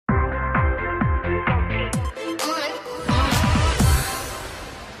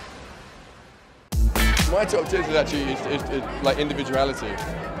my top tips is actually like individuality.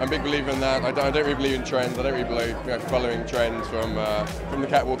 I'm a big believer in that. I don't really believe in trends. I don't really believe following trends from the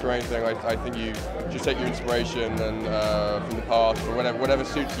catwalk or anything. I think you just take your inspiration and from the past or whatever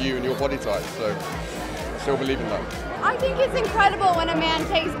suits you and your body type. So I still believe in that. I think it's incredible when a man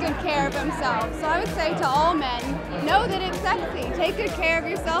takes good care of himself. So I would say to all men, know that it's sexy. Take good care of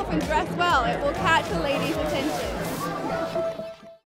yourself and dress well. It will catch a lady's attention.